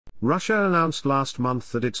Russia announced last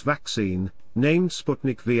month that its vaccine, named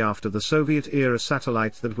Sputnik V after the Soviet-era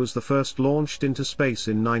satellite that was the first launched into space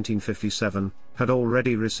in 1957, had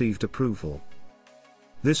already received approval.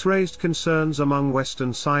 This raised concerns among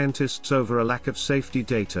Western scientists over a lack of safety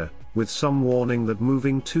data, with some warning that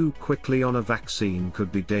moving too quickly on a vaccine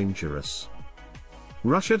could be dangerous.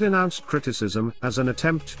 Russia denounced criticism as an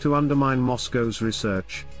attempt to undermine Moscow's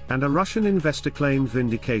research, and a Russian investor claimed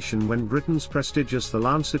vindication when Britain's prestigious The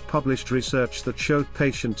Lancet published research that showed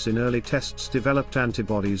patients in early tests developed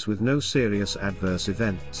antibodies with no serious adverse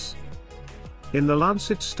events. In the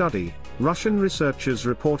Lancet study, Russian researchers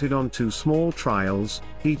reported on 2 small trials,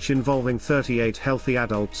 each involving 38 healthy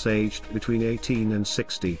adults aged between 18 and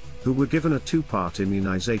 60, who were given a 2-part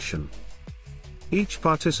immunization. Each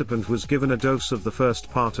participant was given a dose of the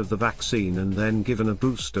first part of the vaccine and then given a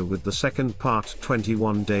booster with the second part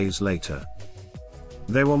 21 days later.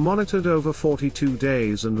 They were monitored over 42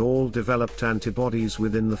 days and all developed antibodies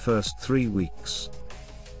within the first 3 weeks.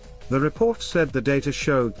 The report said the data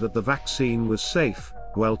showed that the vaccine was safe,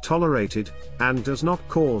 well tolerated, and does not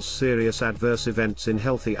cause serious adverse events in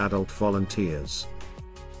healthy adult volunteers.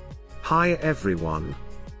 Hi everyone.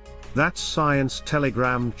 That's Science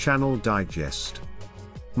Telegram Channel Digest.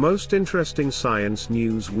 Most interesting science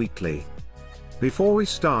news weekly. Before we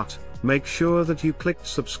start, make sure that you clicked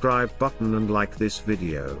subscribe button and like this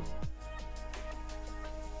video.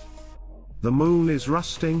 The moon is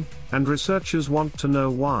rusting, and researchers want to know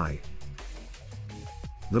why.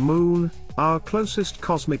 The moon, our closest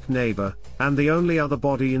cosmic neighbor, and the only other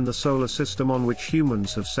body in the solar system on which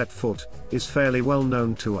humans have set foot, is fairly well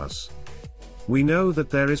known to us. We know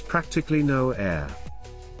that there is practically no air.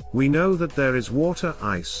 We know that there is water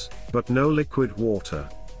ice, but no liquid water.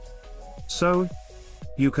 So,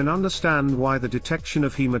 you can understand why the detection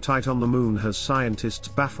of hematite on the moon has scientists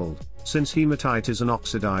baffled, since hematite is an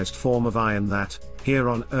oxidized form of iron that, here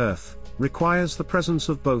on Earth, requires the presence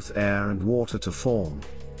of both air and water to form.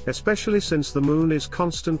 Especially since the moon is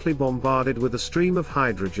constantly bombarded with a stream of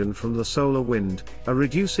hydrogen from the solar wind, a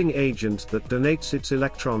reducing agent that donates its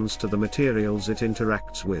electrons to the materials it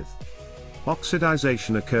interacts with.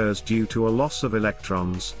 Oxidization occurs due to a loss of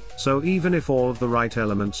electrons, so even if all of the right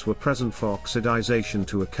elements were present for oxidization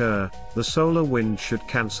to occur, the solar wind should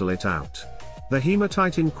cancel it out. The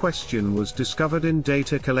hematite in question was discovered in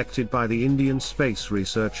data collected by the Indian Space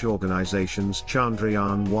Research Organization's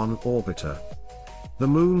Chandrayaan-1 orbiter. The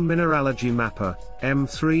Moon Mineralogy Mapper,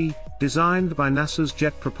 M3, designed by NASA's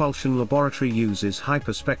Jet Propulsion Laboratory, uses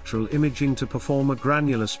hyperspectral imaging to perform a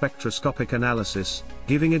granular spectroscopic analysis,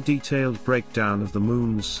 giving a detailed breakdown of the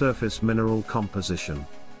Moon's surface mineral composition.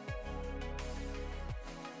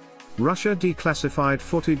 Russia declassified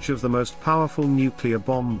footage of the most powerful nuclear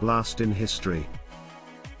bomb blast in history.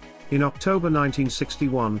 In October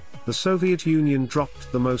 1961, the Soviet Union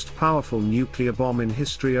dropped the most powerful nuclear bomb in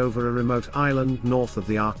history over a remote island north of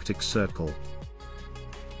the Arctic Circle.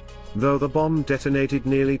 Though the bomb detonated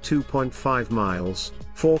nearly 2.5 miles,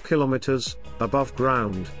 4 kilometers, above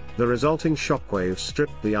ground, the resulting shockwave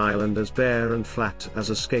stripped the island as bare and flat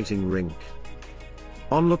as a skating rink.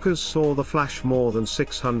 Onlookers saw the flash more than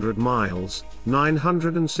 600 miles,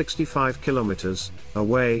 965 kilometers,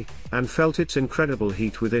 away, and felt its incredible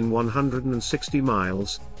heat within 160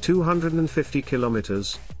 miles, 250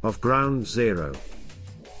 kilometers, of ground zero.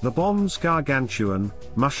 The bomb's gargantuan,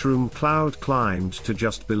 mushroom cloud climbed to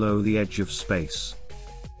just below the edge of space.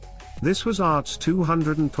 This was ARTS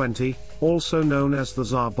 220, also known as the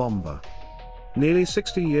Tsar Bomba. Nearly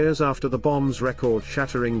 60 years after the bomb's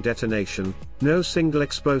record-shattering detonation, no single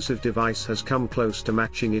explosive device has come close to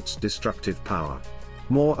matching its destructive power.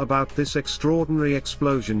 More about this extraordinary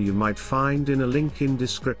explosion you might find in a link in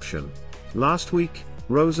description. Last week,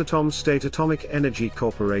 Rosatom State Atomic Energy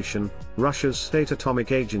Corporation, Russia's state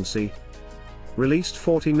atomic agency, released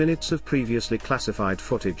 40 minutes of previously classified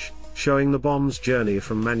footage, showing the bomb's journey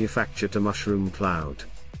from manufacture to mushroom cloud.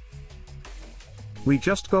 We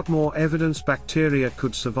just got more evidence bacteria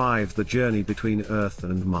could survive the journey between Earth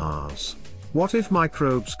and Mars. What if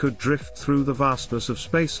microbes could drift through the vastness of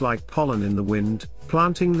space like pollen in the wind,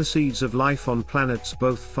 planting the seeds of life on planets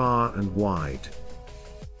both far and wide?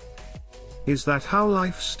 Is that how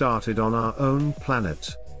life started on our own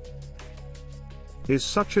planet? Is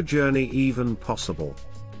such a journey even possible?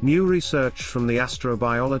 New research from the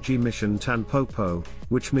astrobiology mission Tanpopo,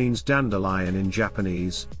 which means dandelion in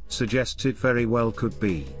Japanese, suggests it very well could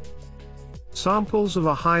be. Samples of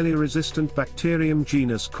a highly resistant bacterium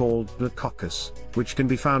genus called Pneumococcus, which can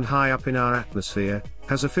be found high up in our atmosphere,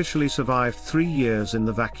 has officially survived 3 years in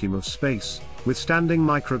the vacuum of space, withstanding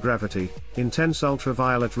microgravity, intense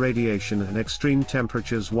ultraviolet radiation and extreme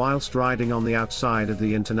temperatures whilst riding on the outside of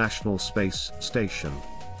the International Space Station.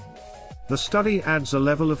 The study adds a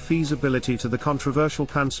level of feasibility to the controversial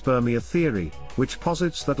panspermia theory, which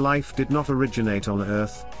posits that life did not originate on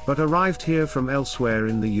Earth, but arrived here from elsewhere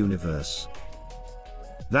in the universe.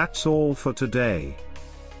 That's all for today.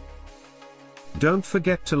 Don't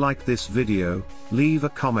forget to like this video, leave a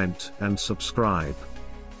comment and subscribe.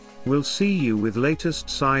 We'll see you with latest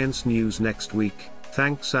science news next week.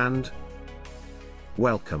 Thanks and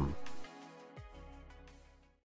welcome.